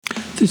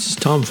This is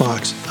Tom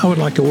Fox. I would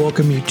like to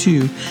welcome you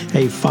to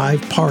a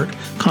 5-part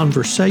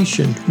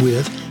conversation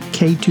with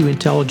K2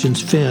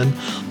 Intelligence Fin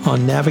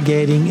on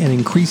navigating an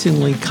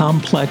increasingly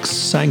complex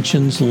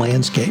sanctions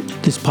landscape.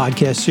 This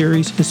podcast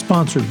series is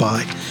sponsored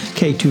by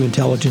K2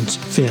 Intelligence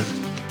Fin.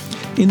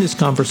 In this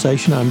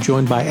conversation, I'm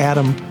joined by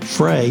Adam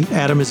Frey.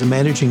 Adam is a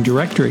managing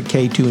director at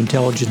K2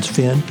 Intelligence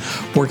Fin,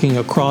 working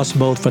across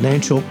both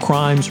financial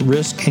crimes,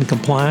 risk and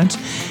compliance,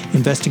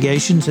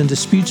 investigations, and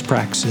disputes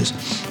practices.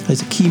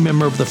 As a key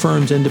member of the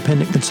firm's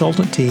independent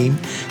consultant team,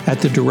 at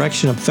the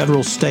direction of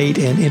federal, state,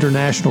 and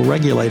international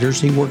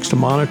regulators, he works to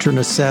monitor and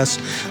assess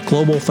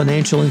global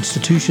financial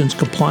institutions'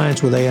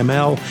 compliance with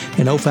AML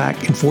and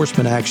OFAC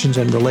enforcement actions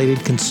and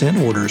related consent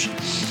orders.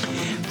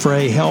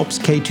 Frey helps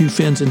K2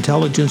 Fin's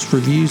intelligence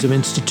reviews of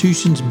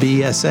institutions,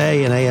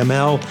 BSA, and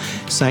AML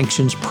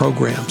sanctions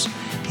programs.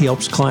 He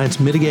helps clients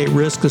mitigate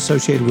risk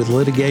associated with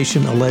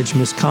litigation, alleged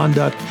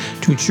misconduct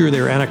to ensure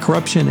their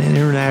anti-corruption and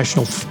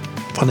international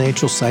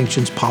financial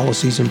sanctions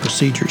policies and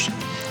procedures.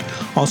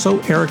 Also,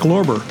 Eric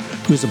Lorber,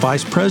 who is the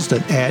vice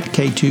president at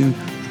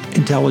K2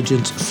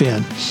 Intelligence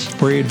Fin,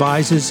 where he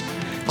advises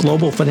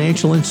global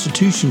financial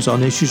institutions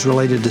on issues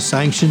related to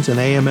sanctions and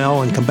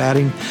AML and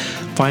combating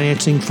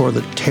financing for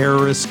the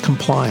terrorist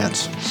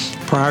compliance.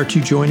 Prior to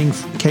joining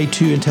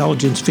K2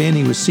 Intelligence Fin,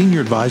 he was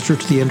senior advisor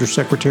to the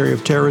Undersecretary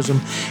of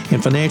Terrorism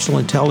and Financial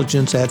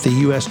Intelligence at the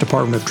U.S.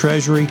 Department of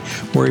Treasury,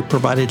 where he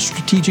provided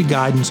strategic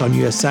guidance on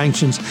U.S.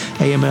 sanctions,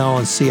 AML,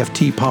 and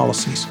CFT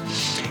policies.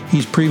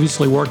 He's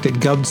previously worked at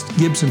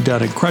Gibson,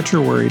 Dunn &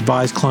 Crutcher, where he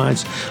advised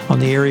clients on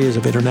the areas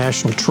of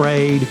international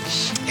trade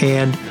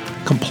and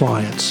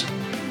compliance.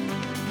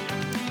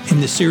 In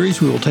this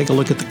series, we will take a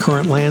look at the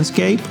current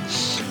landscape.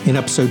 In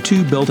Episode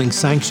 2, Building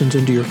Sanctions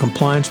into Your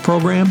Compliance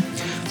Program.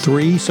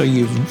 3, so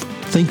you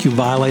think you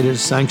violated a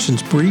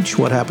sanctions breach,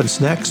 what happens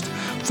next?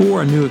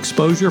 4, a new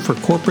exposure for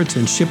corporates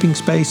in shipping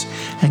space.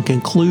 And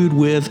conclude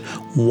with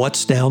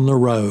what's down the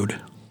road.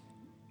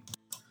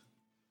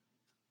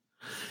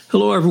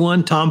 Hello,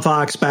 everyone. Tom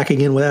Fox back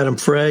again with Adam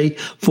Frey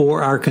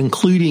for our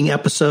concluding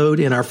episode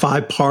in our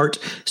 5-part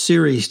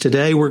series.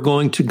 Today, we're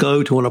going to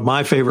go to one of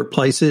my favorite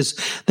places,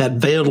 that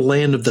veiled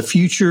land of the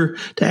future,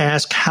 to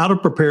ask how to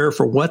prepare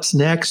for what's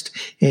next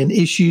and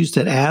issues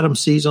that Adam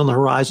sees on the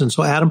horizon.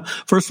 So, Adam,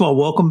 first of all,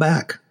 welcome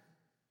back.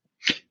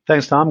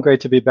 Thanks, Tom.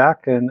 Great to be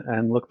back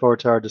and look forward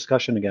to our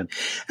discussion again.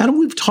 Adam,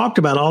 we've talked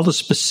about all the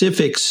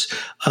specifics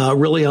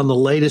really on the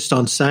latest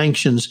on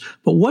sanctions,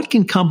 but what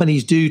can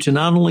companies do to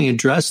not only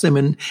address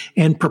them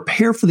and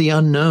prepare for the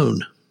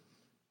unknown?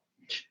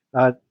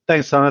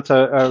 Thanks, Tom. That's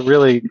a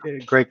really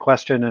great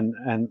question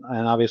and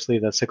obviously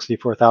the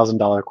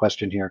 $64,000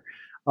 question here.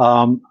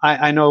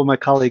 I know my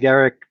colleague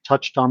Eric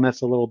touched on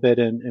this a little bit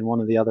in one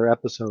of the other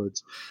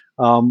episodes,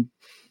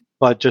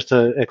 but just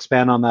to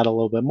expand on that a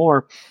little bit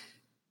more,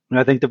 and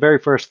I think the very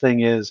first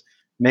thing is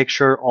make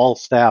sure all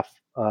staff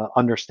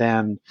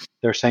understand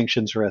their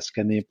sanctions risk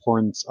and the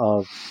importance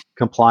of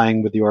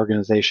complying with the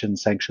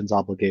organization's sanctions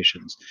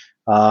obligations.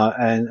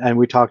 And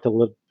we talked a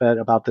little bit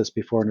about this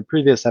before in a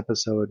previous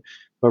episode,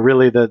 but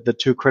really the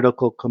two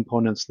critical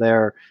components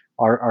there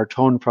are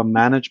tone from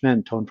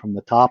management, tone from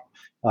the top,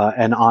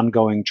 and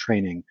ongoing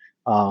training.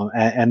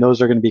 And those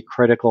are going to be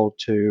critical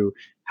to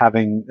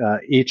having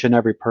each and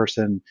every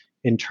person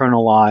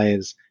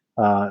internalize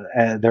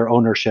their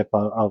ownership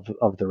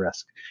of the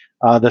risk.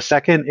 The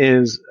second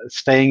is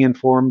staying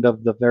informed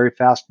of the very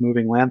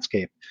fast-moving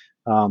landscape.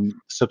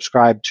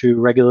 Subscribe to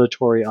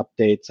regulatory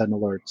updates and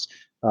alerts.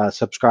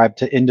 Subscribe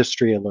to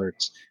industry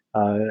alerts.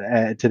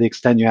 To the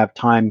extent you have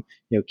time,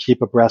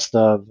 keep abreast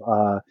of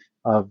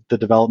the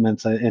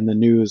developments in the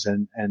news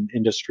and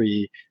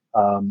industry,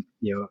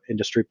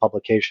 industry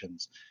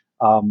publications.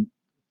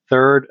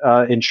 Third,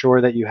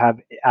 ensure that you have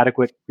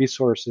adequate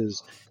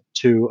resources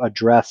to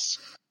address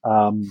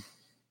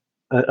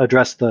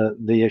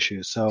the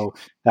issues. So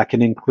that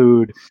can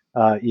include,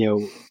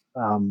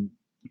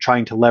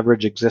 trying to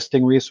leverage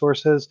existing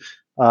resources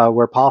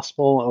where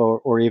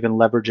possible, or even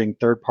leveraging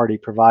third-party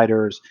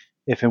providers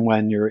if and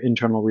when your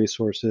internal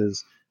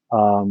resources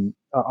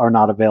are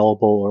not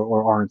available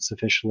or aren't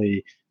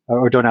sufficiently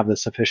or don't have the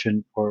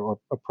sufficient or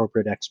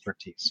appropriate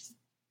expertise.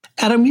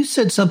 Adam, you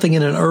said something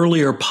in an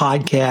earlier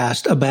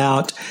podcast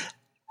about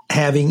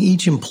having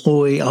each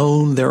employee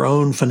own their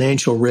own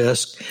financial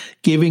risk,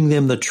 giving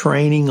them the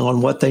training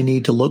on what they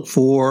need to look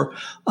for,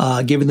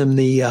 giving them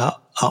the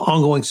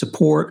ongoing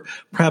support,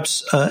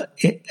 perhaps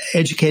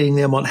educating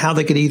them on how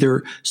they could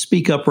either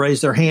speak up,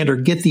 raise their hand, or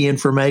get the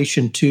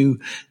information to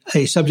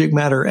a subject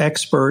matter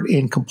expert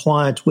in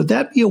compliance. Would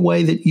that be a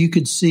way that you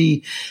could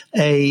see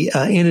a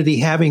entity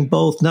having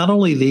both not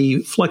only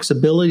the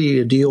flexibility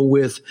to deal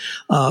with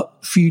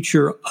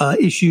future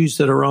issues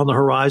that are on the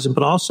horizon,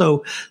 but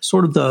also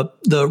sort of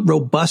the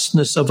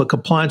robustness of a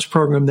compliance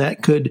program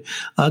that could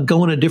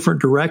go in a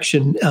different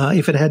direction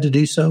if it had to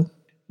do so?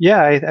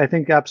 Yeah, I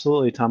think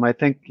absolutely, Tom. I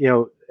think,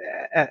 to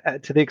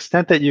the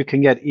extent that you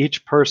can get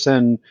each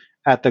person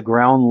at the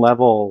ground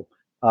level,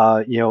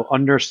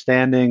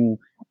 understanding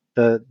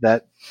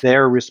that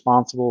they're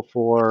responsible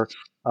for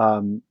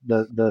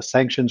the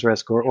sanctions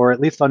risk, or at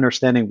least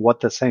understanding what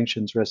the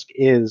sanctions risk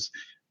is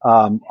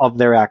of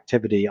their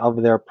activity,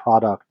 of their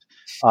product,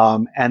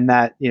 and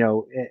that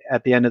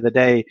at the end of the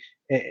day,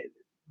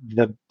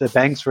 the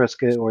bank's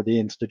risk or the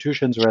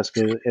institution's risk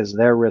is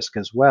their risk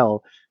as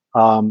well.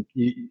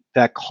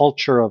 That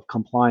culture of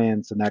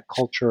compliance and that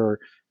culture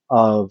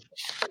of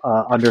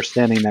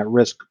understanding that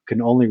risk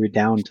can only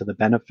redound to the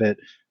benefit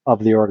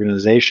of the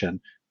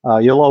organization.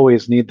 You'll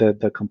always need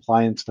the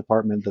compliance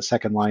department, the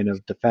second line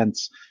of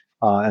defense,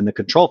 and the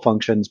control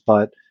functions.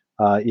 But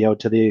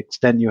to the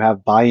extent you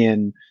have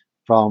buy-in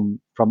from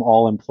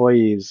all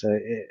employees,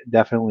 it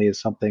definitely is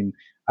something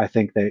I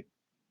think that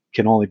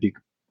can only be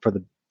for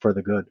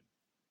the good.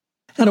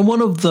 And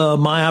one of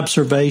my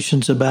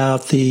observations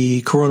about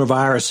the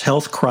coronavirus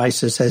health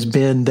crisis has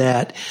been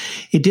that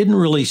it didn't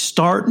really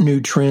start new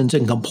trends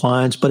in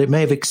compliance, but it may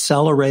have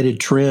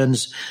accelerated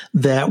trends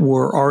that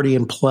were already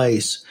in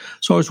place.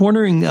 So I was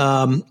wondering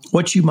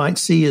what you might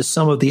see as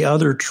some of the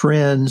other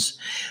trends.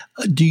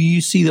 Do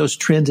you see those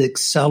trends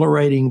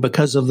accelerating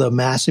because of the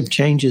massive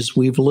changes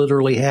we've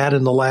literally had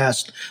in the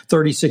last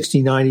 30,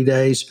 60, 90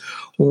 days?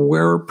 Or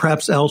where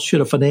perhaps else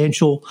should a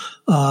financial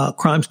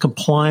crimes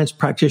compliance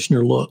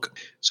practitioner look?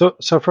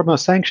 So from a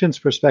sanctions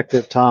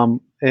perspective,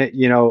 Tom,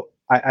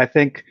 I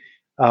think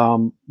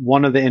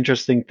one of the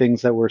interesting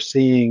things that we're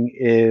seeing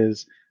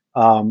is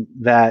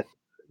that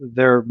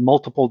there are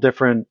multiple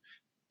different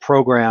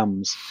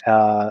programs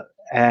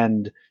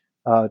and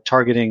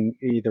targeting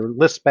either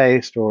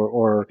list-based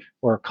or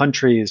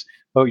countries,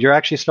 but you're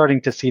actually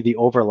starting to see the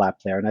overlap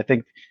there. And I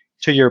think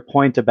to your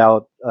point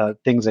about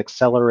things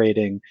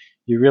accelerating,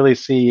 you really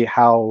see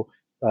how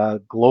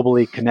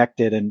globally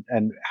connected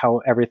and how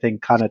everything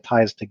kind of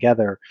ties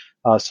together.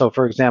 So,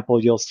 for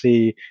example, you'll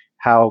see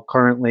how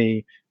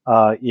currently,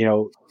 the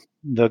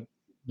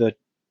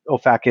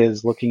OFAC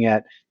is looking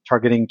at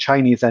targeting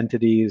Chinese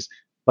entities,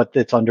 but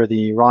it's under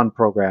the Iran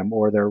program,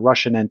 or there are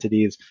Russian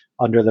entities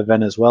under the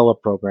Venezuela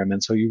program.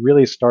 And so you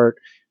really start,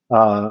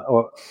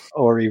 or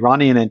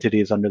Iranian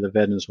entities under the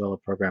Venezuela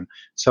program.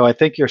 So I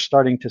think you're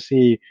starting to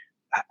see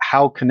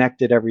how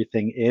connected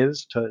everything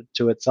is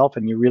to itself,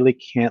 and you really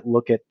can't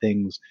look at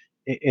things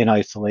in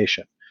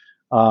isolation.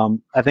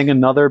 I think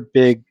another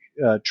big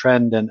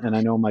trend, and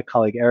I know my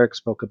colleague Eric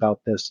spoke about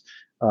this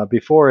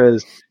before,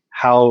 is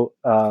how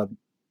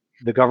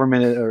the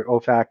government, or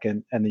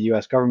OFAC, and the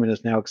U.S. government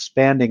is now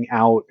expanding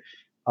out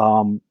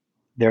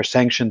their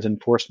sanctions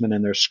enforcement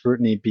and their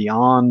scrutiny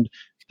beyond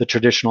the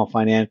traditional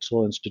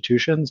financial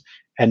institutions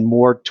and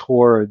more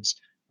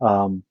towards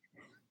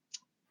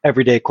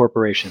everyday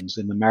corporations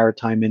in the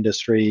maritime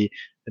industry,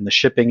 in the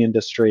shipping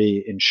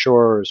industry,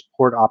 insurers,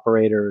 port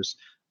operators,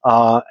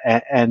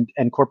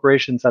 and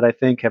corporations that I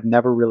think have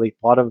never really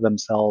thought of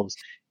themselves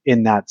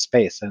in that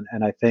space.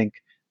 And I think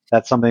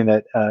that's something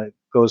that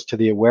goes to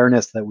the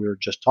awareness that we were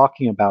just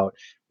talking about,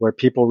 where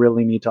people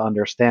really need to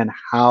understand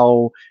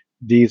how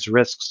these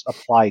risks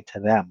apply to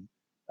them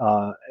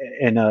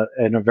in a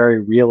very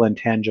real and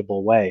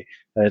tangible way.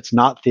 That it's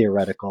not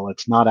theoretical,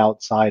 it's not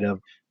outside of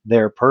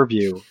their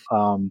purview.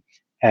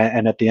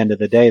 And at the end of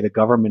the day, the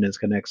government is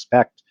going to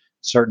expect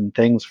certain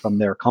things from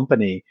their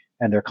company,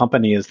 and their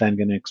company is then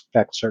going to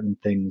expect certain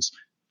things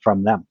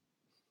from them.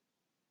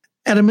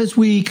 Adam, as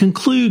we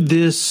conclude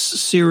this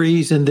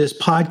series and this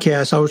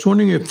podcast, I was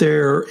wondering if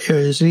there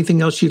is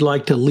anything else you'd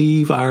like to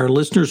leave our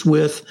listeners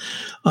with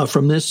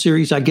from this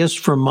series. I guess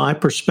from my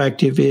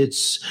perspective,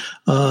 it's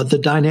the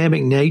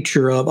dynamic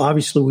nature of,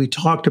 obviously we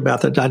talked about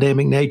the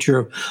dynamic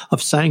nature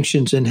of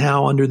sanctions and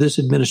how under this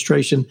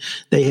administration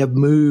they have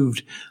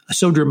moved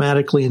so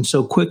dramatically and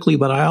so quickly.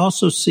 But I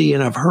also see,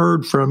 and I've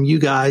heard from you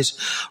guys,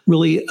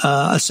 really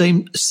a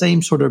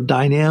same sort of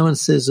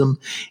dynamicism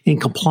in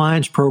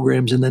compliance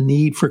programs and the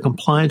need for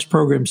compliance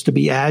programs to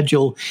be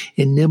agile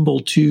and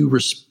nimble to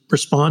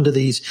respond to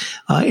these.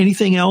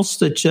 Anything else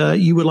that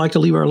you would like to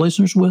leave our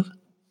listeners with?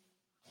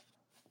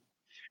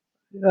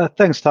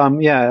 Thanks, Tom.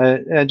 Yeah,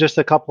 and just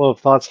a couple of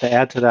thoughts to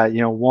add to that.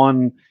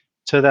 One,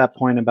 to that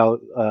point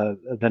about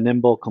the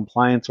nimble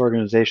compliance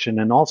organization,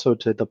 and also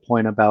to the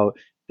point about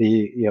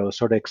the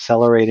sort of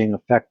accelerating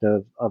effect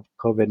of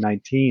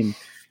COVID-19.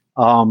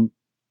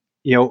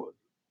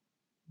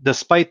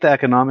 Despite the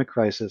economic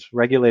crisis,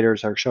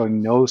 regulators are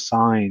showing no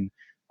sign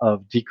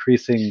of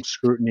decreasing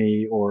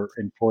scrutiny or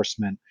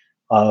enforcement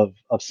of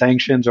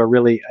sanctions, or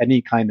really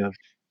any kind of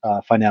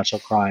financial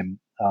crime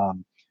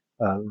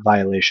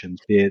violations,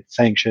 be it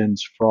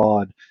sanctions,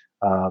 fraud,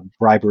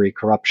 bribery,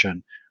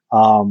 corruption.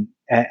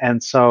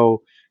 And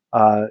so,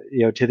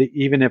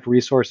 even if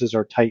resources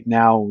are tight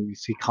now, we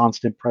see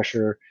constant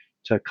pressure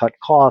to cut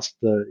costs.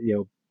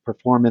 The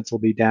performance will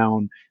be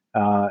down,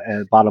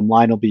 and bottom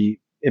line will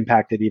be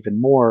impacted even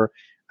more.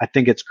 I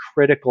think it's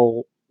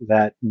critical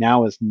that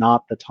now is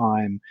not the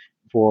time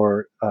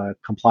for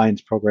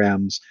compliance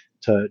programs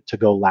to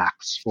go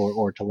lax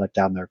or to let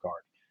down their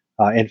guard.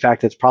 In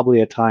fact, it's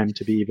probably a time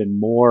to be even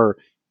more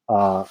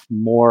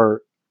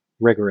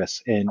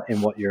rigorous in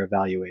what you're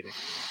evaluating.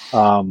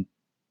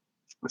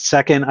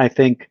 Second, I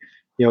think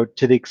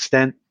to the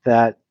extent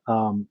that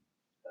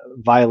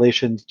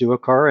violations do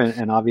occur,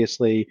 and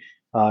obviously,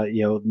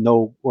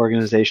 no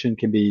organization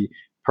can be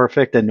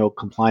perfect, and no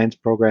compliance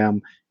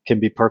program can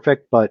be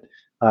perfect. But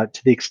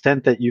to the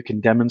extent that you can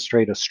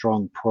demonstrate a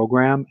strong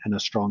program and a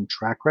strong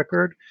track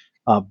record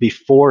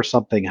before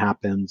something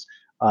happens,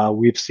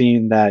 we've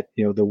seen that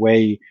the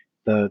way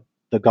the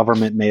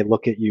government may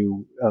look at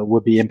you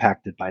would be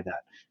impacted by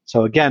that.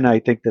 So again, I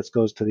think this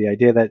goes to the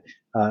idea that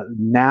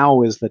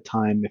now is the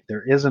time, if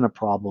there isn't a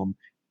problem,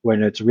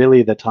 when it's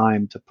really the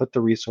time to put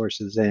the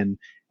resources in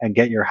and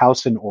get your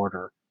house in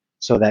order,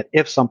 so that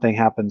if something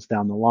happens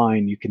down the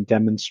line, you can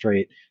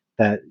demonstrate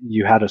that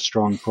you had a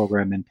strong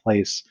program in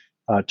place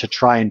to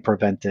try and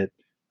prevent it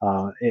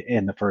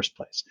in the first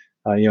place.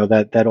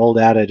 That old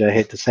adage, I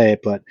hate to say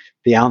it, but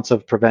the ounce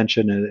of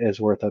prevention is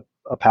worth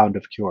a pound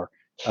of cure.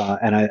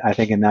 And I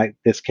think in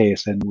this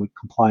case, and with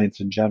compliance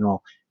in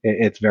general,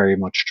 it's very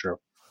much true.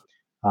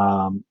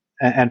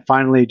 And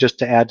finally, just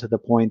to add to the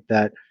point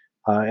that,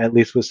 at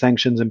least with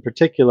sanctions in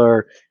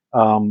particular,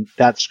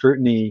 that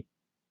scrutiny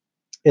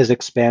is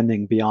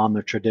expanding beyond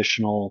the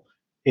traditional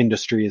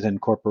industries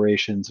and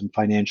corporations and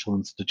financial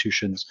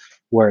institutions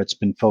where it's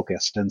been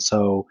focused. And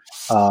so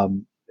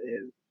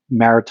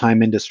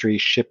maritime industry,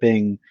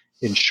 shipping,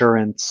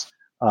 insurance,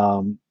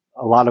 a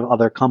lot of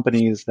other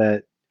companies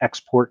that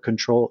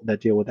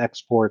deal with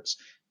exports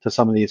to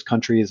some of these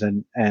countries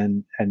and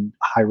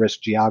high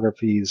risk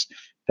geographies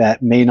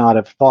that may not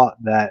have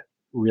thought that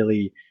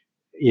really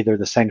either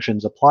the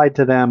sanctions applied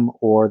to them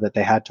or that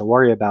they had to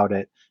worry about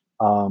it,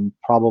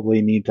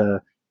 probably need to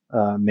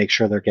make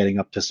sure they're getting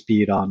up to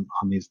speed on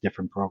these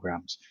different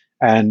programs.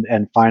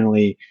 And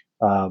finally,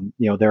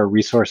 there are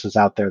resources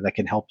out there that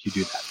can help you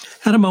do that.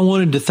 Adam, I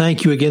wanted to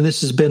thank you again.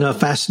 This has been a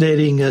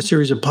fascinating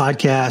series of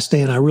podcasts,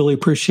 and I really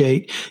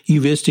appreciate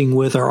you visiting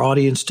with our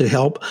audience to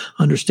help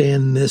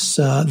understand this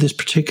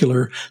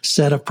particular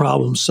set of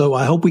problems. So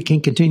I hope we can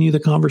continue the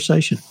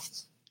conversation.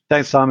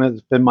 Thanks, Tom.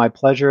 It's been my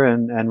pleasure,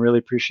 and really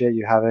appreciate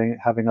you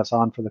having us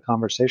on for the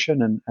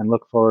conversation, and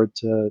look forward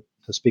to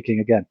speaking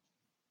again.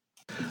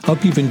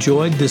 Hope you've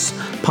enjoyed this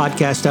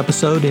podcast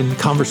episode in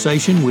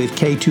conversation with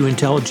K2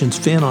 Intelligence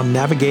Fin on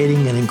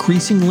navigating an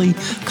increasingly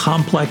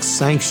complex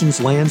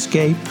sanctions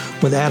landscape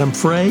with Adam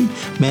Frey,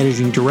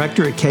 Managing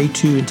Director at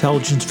K2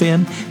 Intelligence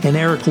Fin, and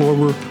Eric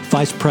Lorber,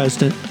 Vice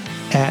President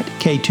at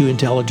K2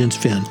 Intelligence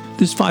Fin.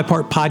 This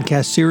 5-part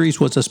podcast series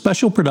was a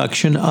special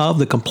production of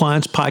the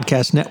Compliance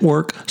Podcast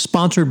Network,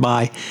 sponsored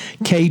by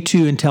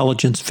K2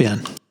 Intelligence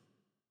Fin.